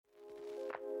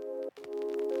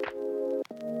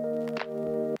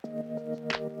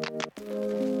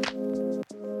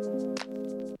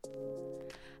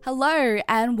Hello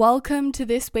and welcome to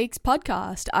this week's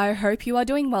podcast. I hope you are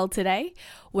doing well today,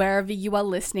 wherever you are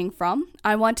listening from.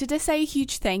 I wanted to say a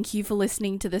huge thank you for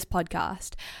listening to this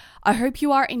podcast. I hope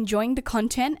you are enjoying the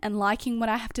content and liking what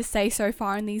I have to say so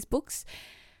far in these books.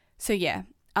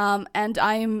 And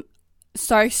I'm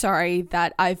so sorry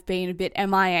that I've been a bit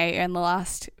MIA in the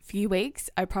last few weeks.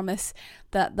 I promise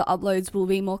that the uploads will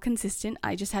be more consistent.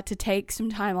 I just had to take some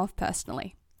time off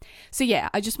personally.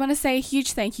 I just want to say a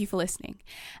huge thank you for listening.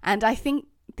 And I think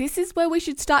this is where we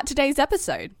should start today's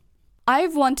episode.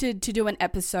 I've wanted to do an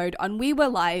episode on We Were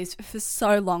Liars for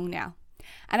so long now.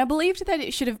 And I believed that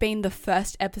it should have been the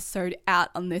first episode out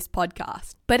on this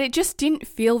podcast. But it just didn't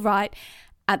feel right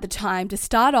at the time to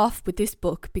start off with this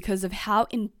book because of how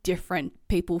indifferent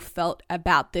people felt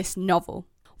about this novel.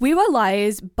 We Were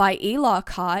Liars by E.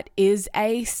 Lockhart is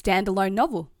a standalone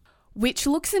novel, which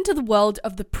looks into the world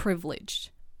of the privileged.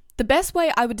 The best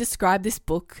way I would describe this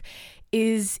book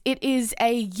is it is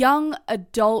a young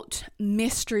adult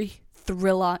mystery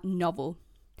thriller novel.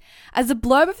 As the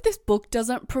blurb of this book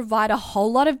doesn't provide a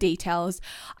whole lot of details,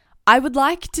 I would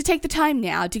like to take the time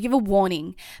now to give a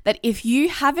warning that if you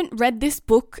haven't read this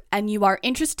book and you are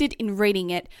interested in reading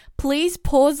it, please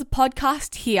pause the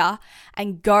podcast here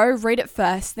and go read it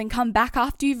first, then come back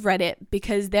after you've read it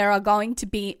because there are going to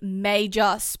be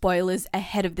major spoilers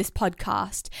ahead of this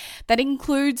podcast. That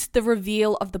includes the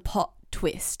reveal of the plot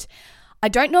twist. I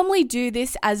don't normally do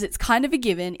this as it's kind of a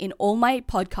given in all my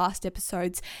podcast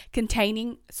episodes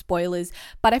containing spoilers,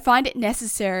 but I find it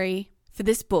necessary for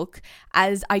this book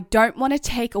as I don't want to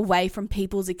take away from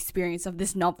people's experience of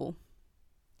this novel.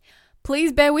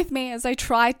 Please bear with me as I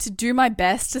try to do my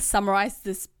best to summarize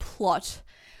this plot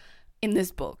in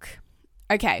this book.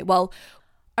 Well,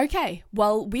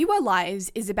 We Were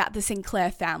Liars is about the Sinclair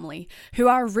family who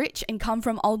are rich and come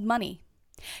from old money.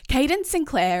 Cadence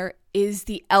Sinclair is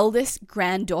the eldest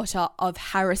granddaughter of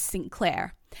Harris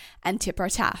Sinclair and Tipper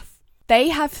Taff. They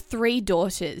have 3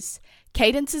 daughters,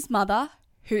 Cadence's mother,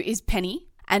 who is Penny,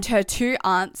 and her 2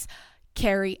 aunts,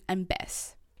 Carrie and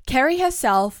Bess. Carrie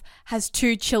herself has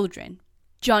 2 children,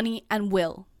 Johnny and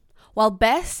Will, while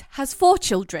Bess has 4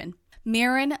 children,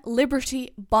 Mirren,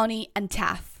 Liberty, Bonnie, and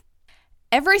Taff.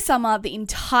 Every summer, the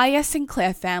entire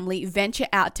Sinclair family venture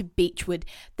out to Beechwood,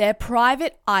 their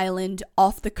private island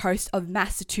off the coast of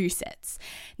Massachusetts,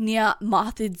 near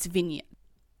Martha's Vineyard.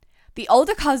 The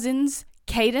older cousins,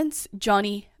 Cadence,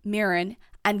 Johnny, Mirren,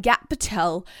 and Gat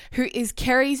Patel, who is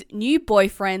Carrie's new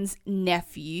boyfriend's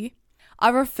nephew,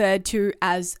 are referred to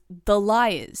as the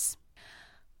Liars.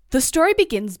 The story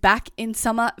begins back in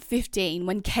summer 15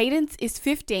 when Cadence is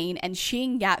 15 and she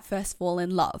and Gat first fall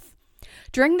in love.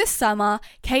 During this summer,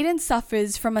 Cadence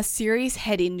suffers from a serious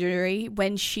head injury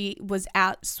when she was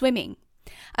out swimming.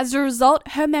 As a result,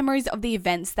 her memories of the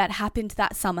events that happened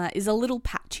that summer is a little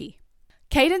patchy.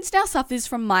 Cadence now suffers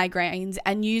from migraines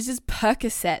and uses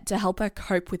Percocet to help her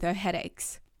cope with her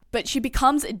headaches. But she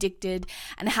becomes addicted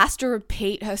and has to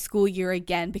repeat her school year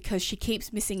again because she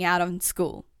keeps missing out on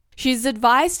school. She is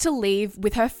advised to leave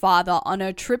with her father on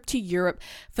her trip to Europe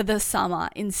for the summer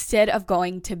instead of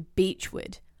going to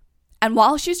Beechwood. And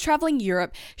while she's traveling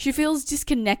Europe, she feels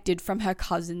disconnected from her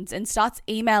cousins and starts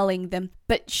emailing them,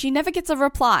 but she never gets a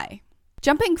reply.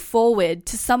 Jumping forward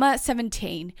to summer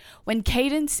 17, when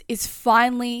Cadence is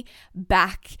finally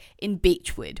back in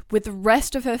Beechwood with the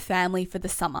rest of her family for the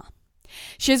summer.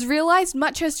 She has realized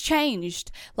much has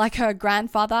changed, like her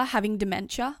grandfather having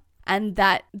dementia, and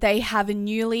that they have a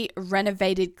newly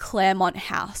renovated Claremont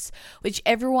house, which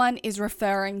everyone is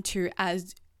referring to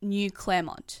as New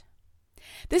Claremont.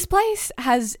 This place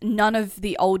has none of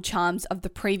the old charms of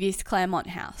the previous Claremont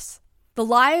house. The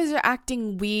Liars are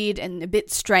acting weird and a bit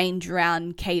strange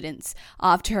around Cadence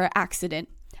after her accident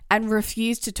and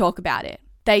refuse to talk about it.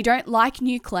 They don't like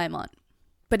New Claremont,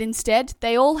 but instead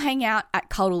they all hang out at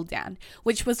Cuddledown,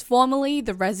 which was formerly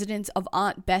the residence of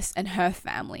Aunt Bess and her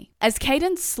family. As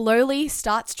Cadence slowly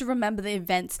starts to remember the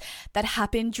events that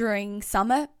happened during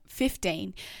summer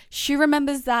 15, she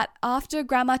remembers that after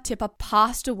Grandma Tipper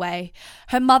passed away,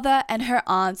 her mother and her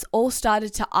aunts all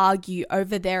started to argue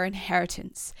over their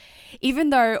inheritance. Even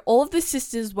though all of the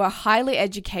sisters were highly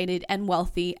educated and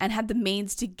wealthy and had the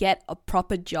means to get a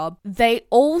proper job, they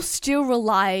all still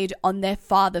relied on their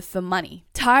father for money.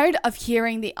 Tired of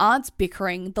hearing the aunts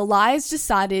bickering, the Liars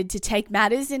decided to take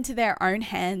matters into their own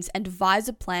hands and devise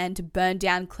a plan to burn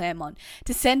down Claremont,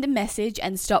 to send a message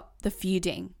and stop the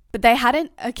feuding. But they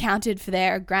hadn't accounted for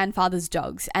their grandfather's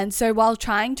dogs, and so while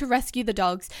trying to rescue the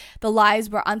dogs, the Liars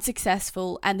were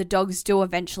unsuccessful and the dogs do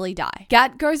eventually die.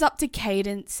 Gat goes up to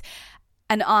Cadence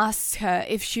and asks her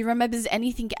if she remembers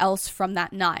anything else from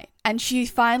that night. And she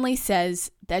finally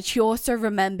says that she also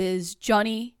remembers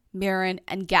Johnny, Mirren,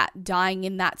 and Gat dying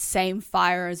in that same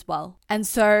fire as well. And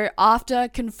so after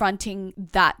confronting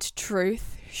that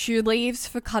truth, she leaves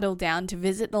for Cuddledown to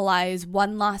visit the liars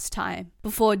one last time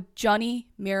before Johnny,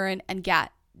 Mirren, and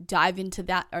Gat dive into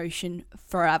that ocean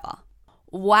forever.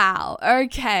 Wow.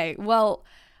 Okay. Well,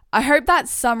 I hope that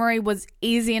summary was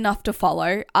easy enough to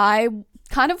follow. I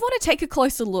kind of want to take a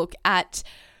closer look at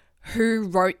who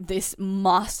wrote this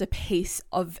masterpiece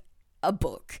of a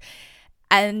book.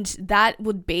 And that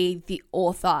would be the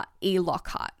author E.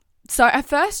 Lockhart. So I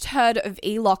first heard of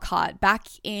E. Lockhart back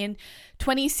in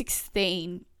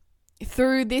 2016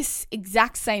 through this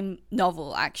exact same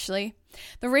novel, actually.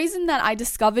 The reason that I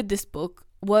discovered this book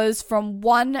was from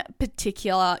one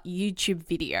particular YouTube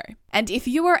video. And if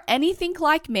you are anything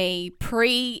like me,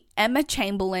 pre-Emma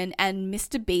Chamberlain and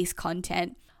Mr. Beast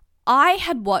content, I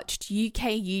had watched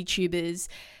UK YouTubers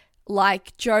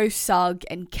like Joe Sugg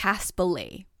and Casper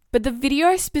Lee. But the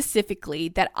video specifically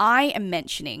that I am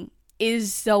mentioning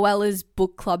is Zoella's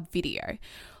book club video,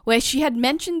 where she had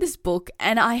mentioned this book,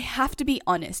 and I have to be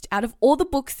honest, out of all the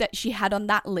books that she had on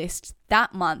that list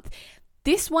that month,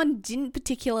 this one didn't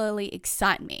particularly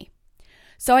excite me.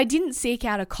 So I didn't seek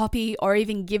out a copy or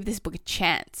even give this book a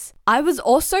chance. I was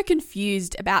also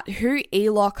confused about who E.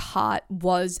 Lockhart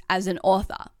was as an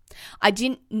author. I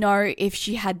didn't know if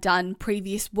she had done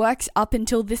previous works up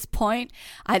until this point.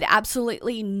 I had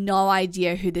absolutely no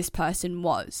idea who this person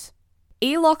was.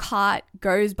 E. Lockhart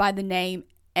goes by the name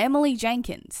Emily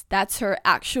Jenkins. That's her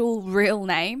actual real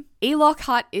name. E.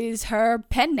 Lockhart is her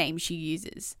pen name she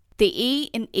uses. The E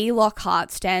in E.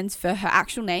 Lockhart stands for her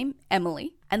actual name,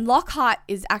 Emily, and Lockhart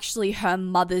is actually her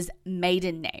mother's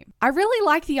maiden name. I really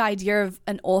like the idea of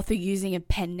an author using a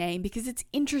pen name because it's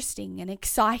interesting and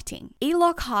exciting. E.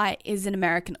 Lockhart is an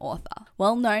American author,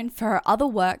 well known for her other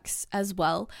works as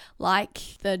well,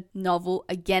 like the novel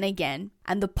Again Again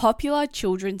and the popular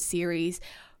children's series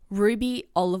Ruby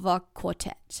Oliver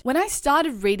Quartet. When I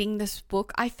started reading this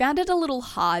book, I found it a little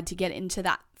hard to get into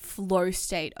that flow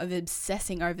state of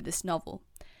obsessing over this novel.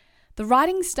 The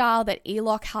writing style that E.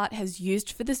 Lockhart has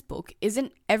used for this book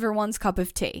isn't everyone's cup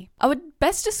of tea. I would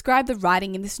best describe the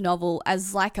writing in this novel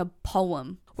as like a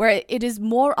poem, where it is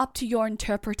more up to your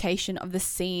interpretation of the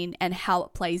scene and how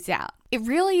it plays out. It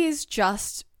really is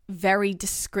just very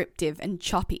descriptive and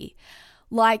choppy.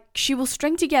 Like, she will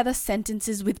string together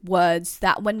sentences with words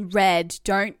that when read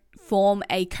don't form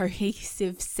a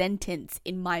cohesive sentence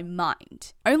in my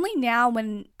mind. Only now,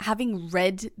 when having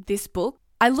read this book,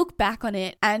 I look back on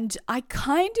it and I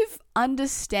kind of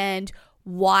understand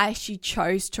why she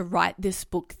chose to write this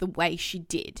book the way she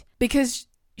did. Because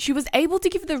she was able to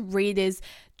give the readers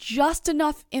just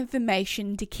enough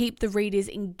information to keep the readers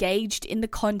engaged in the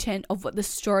content of what the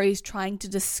story is trying to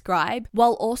describe,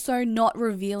 while also not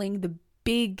revealing the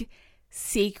big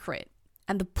secret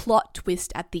and the plot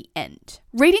twist at the end.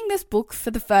 Reading this book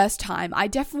for the first time, I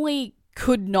definitely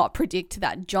could not predict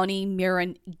that Johnny,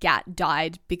 Mirren, Gat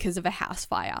died because of a house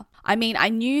fire. I mean, I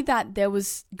knew that there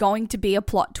was going to be a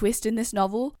plot twist in this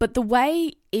novel, but the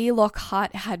way E.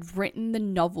 Lockhart had written the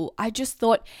novel, I just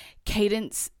thought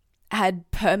Cadence had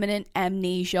permanent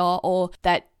amnesia, or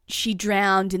that she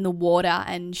drowned in the water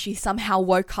and she somehow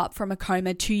woke up from a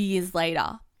coma 2 years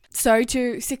later. So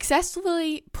to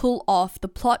successfully pull off the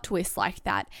plot twist like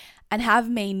that and have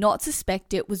me not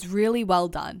suspect it was really well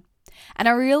done. And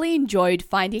I really enjoyed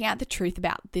finding out the truth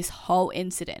about this whole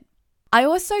incident. I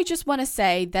also just want to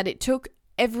say that it took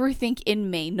everything in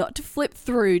me not to flip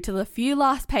through to the few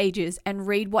last pages and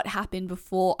read what happened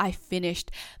before I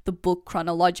finished the book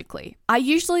chronologically. I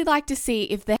usually like to see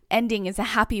if the ending is a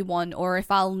happy one or if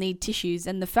I'll need tissues,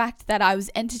 and the fact that I was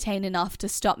entertained enough to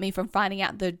stop me from finding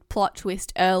out the plot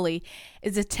twist early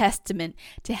is a testament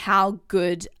to how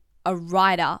good a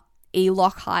writer E.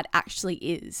 Lockhart actually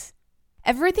is.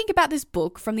 Everything about this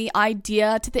book, from the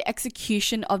idea to the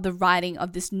execution of the writing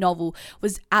of this novel,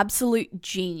 was absolute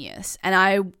genius, and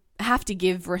I have to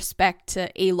give respect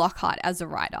to E. Lockhart as a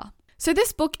writer. So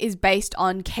this book is based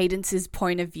on Cadence's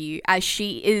point of view, as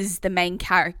she is the main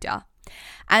character.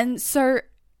 And so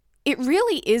it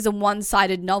really is a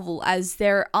one-sided novel, as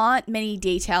there aren't many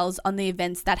details on the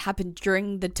events that happened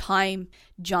during the time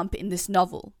jump in this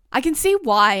novel. I can see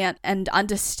why and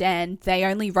understand they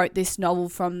only wrote this novel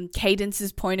from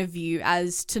Cadence's point of view,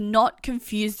 as to not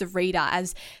confuse the reader,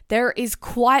 as there is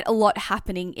quite a lot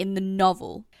happening in the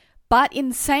novel. But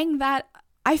in saying that,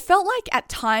 I felt like at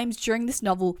times during this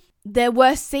novel, there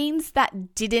were scenes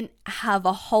that didn't have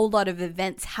a whole lot of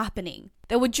events happening.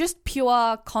 They were just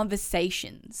pure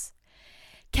conversations.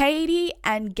 Katie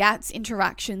and Gat's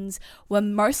interactions were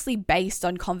mostly based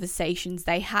on conversations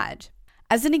they had.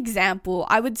 As an example,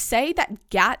 I would say that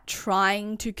Gat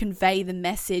trying to convey the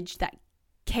message that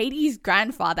Katie's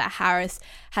grandfather, Harris,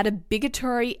 had a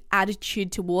bigotry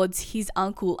attitude towards his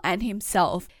uncle and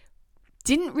himself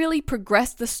didn't really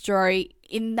progress the story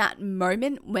in that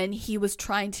moment when he was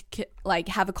trying to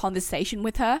have a conversation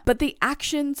with her. But the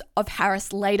actions of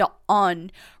Harris later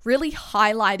on really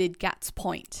highlighted Gat's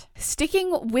point.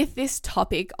 Sticking with this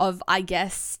topic of, I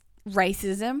guess,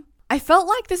 racism, I felt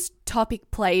like this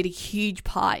topic played a huge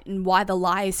part in why the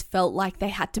Liars felt like they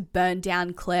had to burn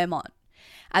down Claremont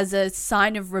as a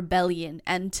sign of rebellion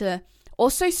and to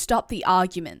also stop the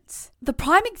arguments. The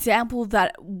prime example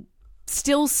that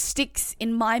still sticks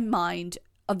in my mind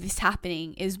of this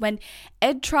happening is when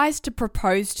Ed tries to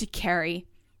propose to Kerry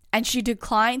and she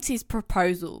declines his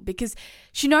proposal because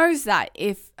she knows that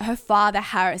if her father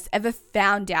Harris ever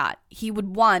found out, he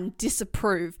would 1,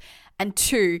 disapprove, and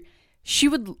 2, she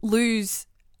would lose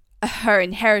her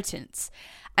inheritance.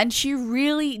 And she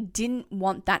really didn't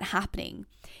want that happening,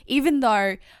 even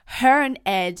though her and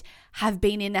Ed have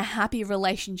been in a happy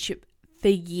relationship for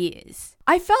years.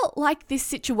 I felt like this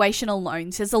situation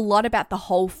alone says a lot about the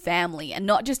whole family and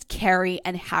not just Kerry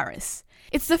and Harris.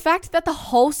 It's the fact that the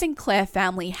whole Sinclair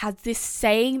family has this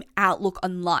same outlook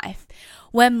on life,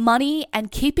 where money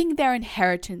and keeping their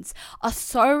inheritance are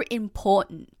so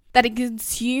important that it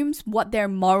consumes what their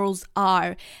morals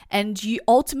are, and you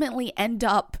ultimately end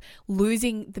up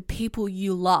losing the people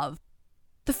you love.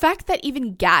 The fact that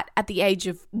even Gat, at the age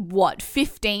of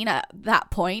 15 at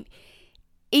that point,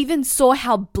 even saw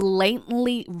how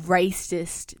blatantly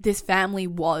racist this family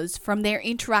was from their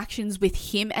interactions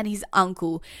with him and his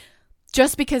uncle,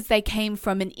 just because they came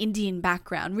from an Indian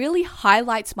background, really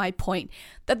highlights my point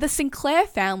that the Sinclair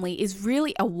family is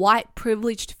really a white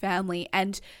privileged family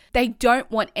and they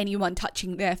don't want anyone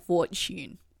touching their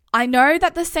fortune. I know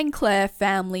that the Sinclair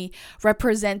family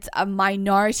represents a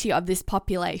minority of this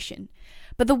population,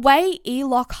 but the way E.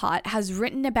 Lockhart has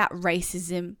written about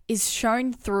racism is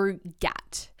shown through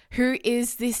Gat, who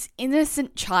is this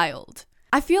innocent child.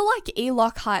 I feel like E.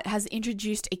 Lockhart has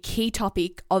introduced a key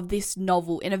topic of this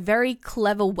novel in a very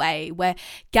clever way, where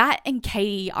Gat and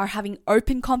Katie are having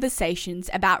open conversations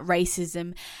about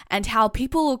racism and how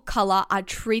people of colour are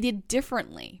treated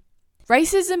differently.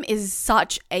 Racism is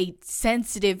such a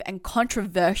sensitive and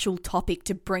controversial topic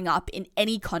to bring up in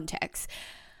any context,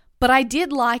 but I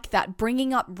did like that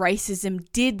bringing up racism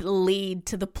did lead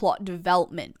to the plot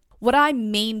development. What I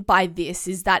mean by this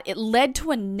is that it led to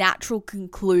a natural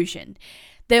conclusion.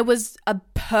 There was a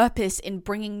purpose in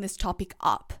bringing this topic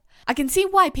up. I can see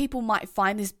why people might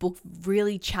find this book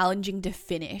really challenging to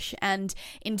finish, and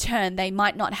in turn, they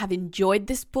might not have enjoyed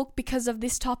this book because of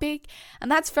this topic, and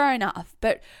that's fair enough.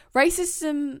 But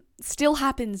racism still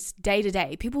happens day to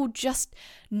day. People just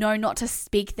know not to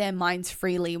speak their minds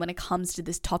freely when it comes to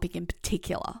this topic in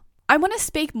particular. I want to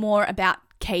speak more about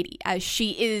Katie, as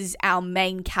she is our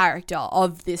main character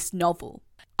of this novel.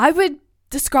 I would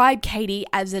describe Katie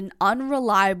as an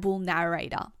unreliable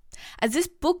narrator, as this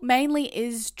book mainly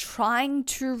is trying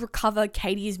to recover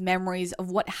Katie's memories of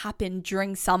what happened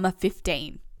during summer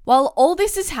 15. While all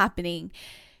this is happening,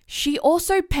 she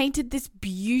also painted this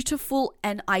beautiful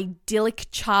and idyllic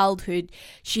childhood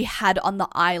she had on the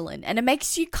island, and it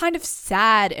makes you kind of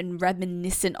sad and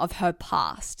reminiscent of her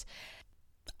past.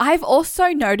 I've also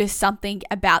noticed something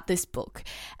about this book,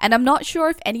 and I'm not sure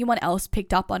if anyone else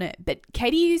picked up on it, but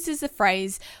Katie uses the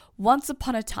phrase "once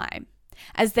upon a time,"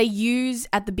 as they use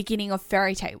at the beginning of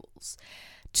fairy tales,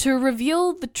 to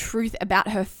reveal the truth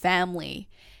about her family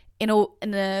in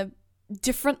a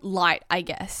different light, I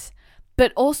guess,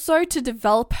 but also to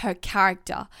develop her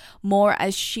character more,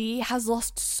 as she has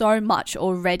lost so much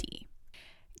already.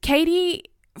 Katie,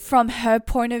 from her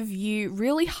point of view,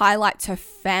 really highlights her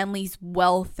family's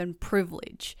wealth and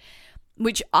privilege,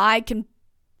 which I can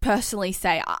personally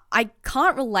say I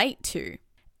can't relate to.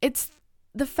 It's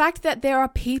the fact that there are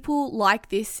people like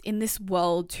this in this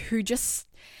world who just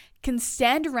can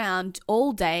stand around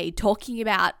all day talking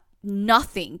about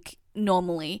nothing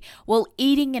normally, while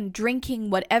eating and drinking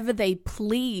whatever they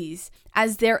please,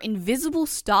 as their invisible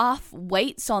staff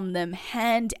waits on them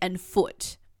hand and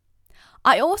foot.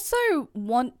 I also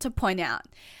want to point out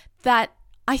that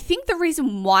I think the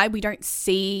reason why we don't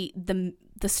see the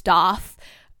staff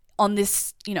on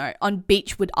this, on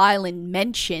Beechwood Island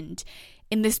mentioned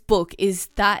in this book is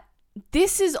that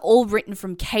this is all written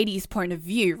from Katie's point of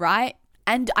view, right?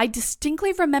 And I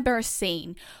distinctly remember a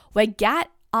scene where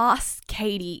Gat asks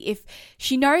Katie if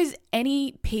she knows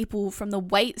any people from the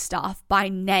wait staff by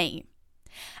name,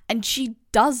 and she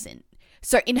doesn't.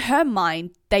 So in her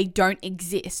mind, they don't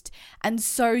exist. And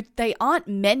so they aren't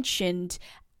mentioned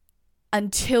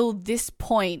until this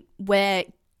point where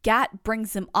Gat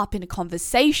brings them up in a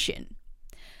conversation.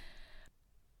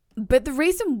 But the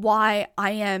reason why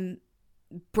I am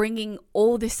bringing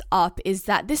all this up is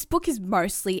that this book is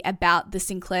mostly about the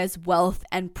Sinclairs' wealth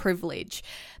and privilege.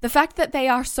 The fact that they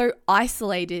are so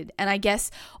isolated and I guess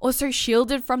also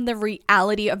shielded from the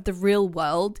reality of the real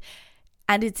world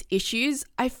and its issues,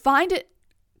 I find it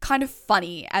kind of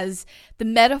funny, as the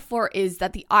metaphor is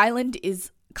that the island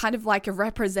is kind of like a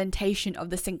representation of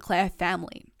the Sinclair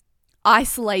family,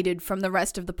 isolated from the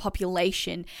rest of the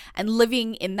population and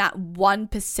living in that 1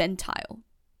 percentile.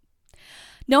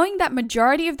 Knowing that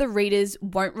majority of the readers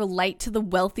won't relate to the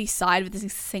wealthy side of the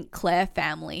Sinclair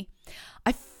family,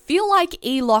 I feel like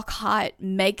E. Lockhart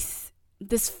makes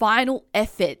this final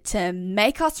effort to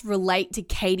make us relate to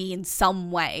Katie in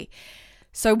some way,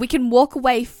 so we can walk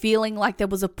away feeling like there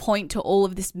was a point to all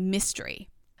of this mystery.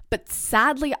 But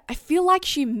sadly, I feel like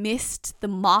she missed the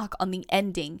mark on the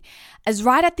ending, as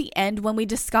right at the end when we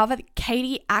discover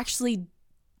that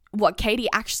what Katie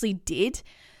actually did,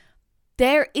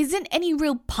 there isn't any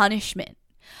real punishment,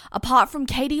 apart from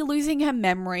Katie losing her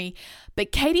memory,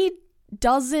 but Katie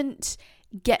doesn't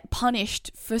get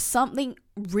punished for something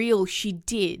real she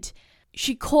did.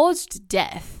 She caused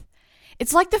death.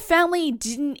 It's like the family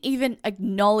didn't even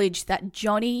acknowledge that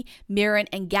Johnny, Mirren,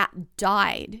 and Gat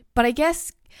died, but I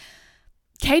guess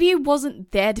Katie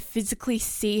wasn't there to physically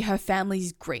see her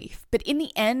family's grief. But in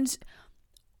the end,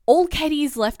 all Katie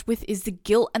is left with is the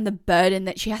guilt and the burden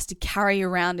that she has to carry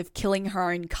around of killing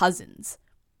her own cousins.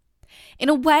 In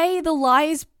a way, the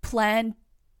Liars' plan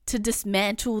to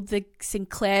dismantle the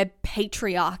Sinclair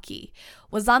patriarchy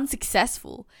was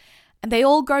unsuccessful, and they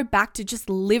all go back to just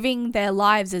living their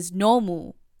lives as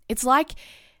normal. It's like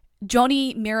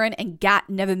Johnny, Mirren, and Gat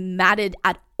never mattered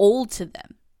at all to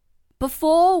them.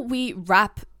 Before we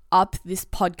wrap up this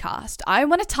podcast, I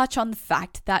want to touch on the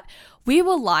fact that We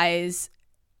Were Liars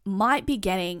might be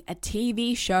getting a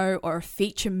TV show or a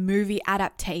feature movie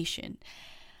adaptation.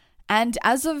 And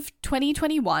as of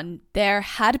 2021, there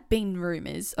had been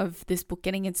rumors of this book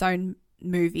getting its own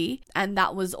movie, and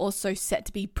that was also set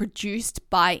to be produced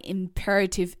by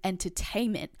Imperative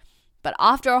Entertainment. But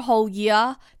after a whole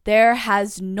year, there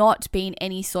has not been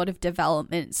any sort of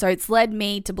development, so it's led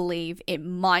me to believe it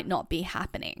might not be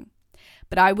happening.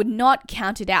 But I would not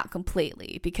count it out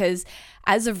completely, because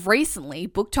as of recently,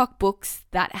 Book Talk books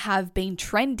that have been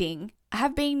trending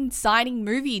have been signing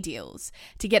movie deals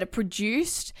to get it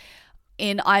produced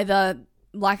in either,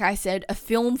 like I said, a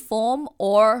film form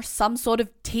or some sort of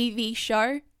TV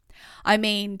show. I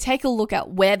mean, take a look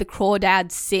at Where the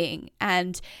Crawdads Sing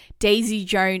and Daisy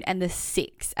Joan and the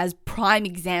Six as prime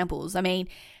examples. I mean,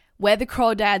 Where the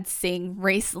Crawdads Sing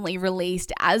recently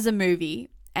released as a movie,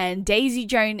 and Daisy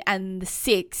Joan and the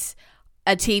Six,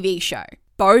 a TV show,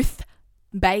 both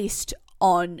based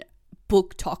on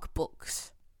Book Talk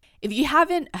books. If you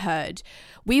haven't heard,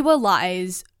 We Were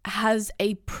Liars has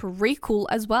a prequel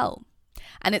as well,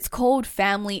 and it's called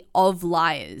Family of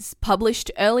Liars, published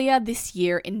earlier this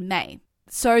year in May.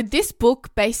 So this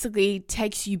book basically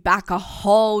takes you back a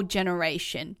whole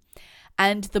generation,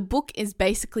 and the book is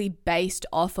basically based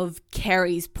off of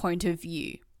Carrie's point of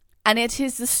view. And it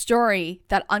is the story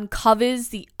that uncovers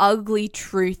the ugly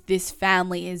truth this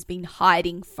family has been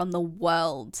hiding from the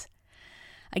world.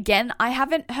 Again, I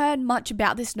haven't heard much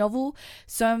about this novel,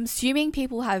 so I'm assuming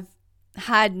people have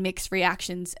had mixed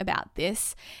reactions about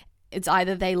this. It's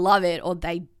either they love it or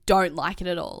they don't like it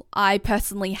at all. I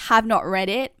personally have not read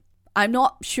it. I'm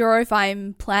not sure if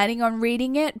I'm planning on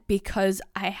reading it because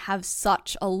I have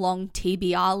such a long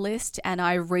TBR list and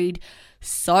I read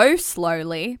so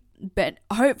slowly. But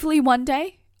hopefully one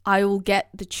day I will get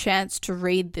the chance to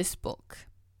read this book.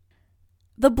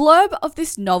 The blurb of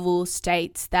this novel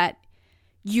states that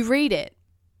you read it,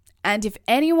 and if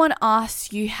anyone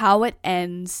asks you how it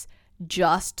ends,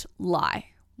 just lie.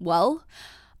 Well,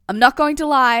 I'm not going to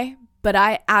lie, but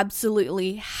I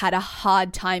absolutely had a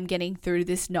hard time getting through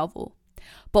this novel.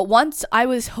 But once I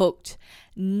was hooked,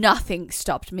 nothing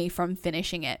stopped me from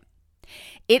finishing it.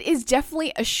 It is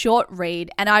definitely a short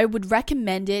read, and I would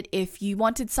recommend it if you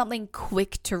wanted something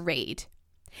quick to read.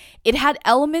 It had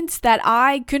elements that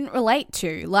I couldn't relate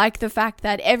to, like the fact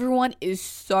that everyone is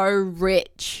so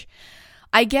rich.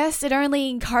 I guess it only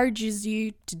encourages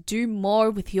you to do more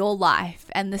with your life,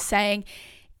 and the saying,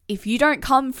 if you don't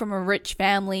come from a rich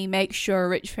family, make sure a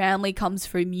rich family comes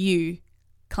from you,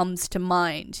 comes to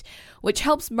mind, which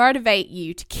helps motivate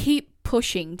you to keep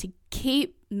pushing, to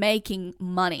keep making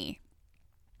money.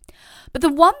 But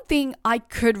the one thing I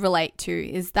could relate to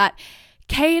is that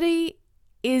Katie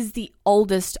is the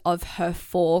oldest of her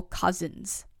 4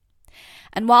 cousins.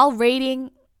 And while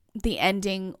reading the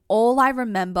ending, all I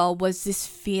remember was this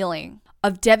feeling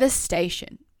of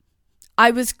devastation.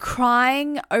 I was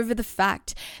crying over the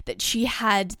fact that she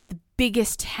had the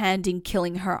biggest hand in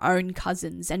killing her own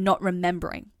cousins and not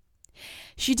remembering.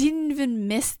 She didn't even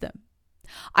miss them.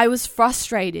 I was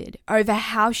frustrated over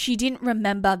how she didn't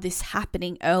remember this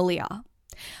happening earlier.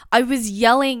 I was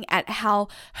yelling at how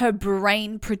her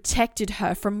brain protected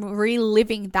her from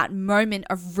reliving that moment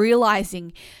of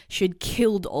realizing she'd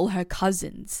killed all her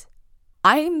cousins.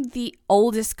 I'm the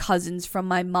oldest cousins from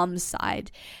my mum's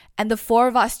side, and the 4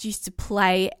 of us used to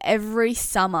play every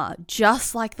summer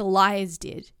just like the Liars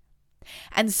did.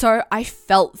 And so I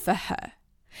felt for her,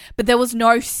 but there was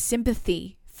no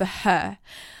sympathy for her.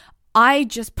 I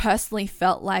just personally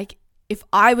felt like if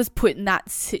I was put in that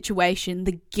situation,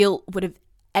 the guilt would have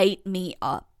ate me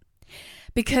up.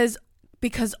 Because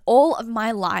all of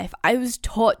my life, I was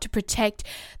taught to protect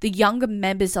the younger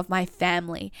members of my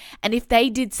family. And if they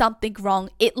did something wrong,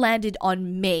 it landed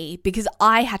on me because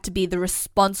I had to be the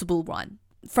responsible one.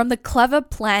 From the clever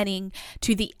planning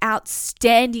to the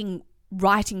outstanding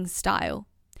writing style,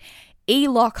 E.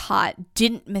 Lockhart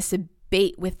didn't miss a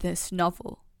beat with this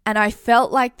novel. And I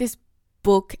felt like this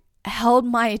book held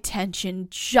my attention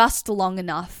just long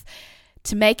enough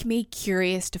to make me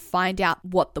curious to find out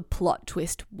what the plot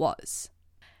twist was.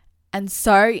 And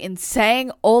so, in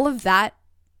saying all of that,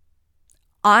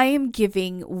 I am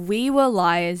giving We Were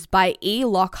Liars by E.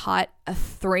 Lockhart a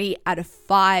 3 out of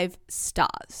 5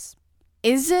 stars.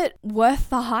 Is it worth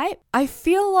the hype? I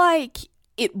feel like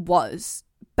it was.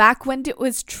 Back when it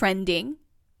was trending,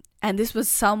 and this was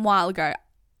some while ago,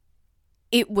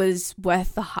 it was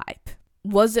worth the hype.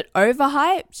 Was it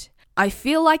overhyped? I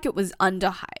feel like it was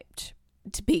underhyped,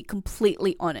 to be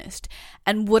completely honest.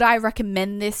 And would I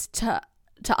recommend this to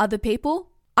other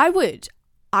people? I would.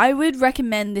 I would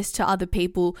recommend this to other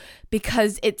people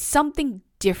because it's something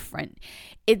different.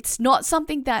 It's not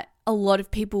something that a lot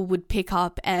of people would pick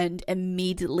up and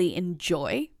immediately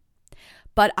enjoy.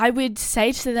 But I would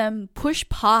say to them, push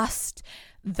past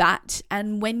that.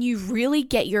 And when you really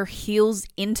get your heels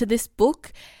into this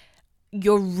book,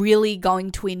 you're really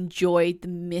going to enjoy the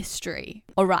mystery.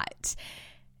 All right.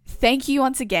 Thank you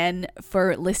once again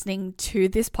for listening to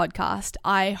this podcast.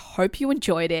 I hope you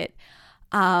enjoyed it.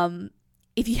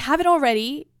 If you haven't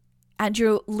already and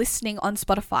you're listening on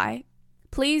Spotify,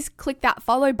 please click that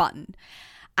follow button.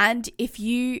 And if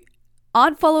you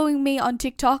aren't following me on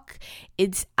TikTok,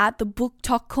 it's at the Book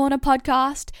Talk Corner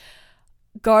podcast.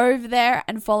 Go over there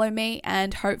and follow me,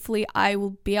 and hopefully I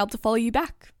will be able to follow you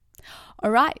back.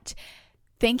 All right.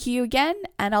 Thank you again,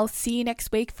 and I'll see you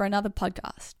next week for another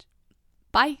podcast.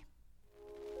 Bye.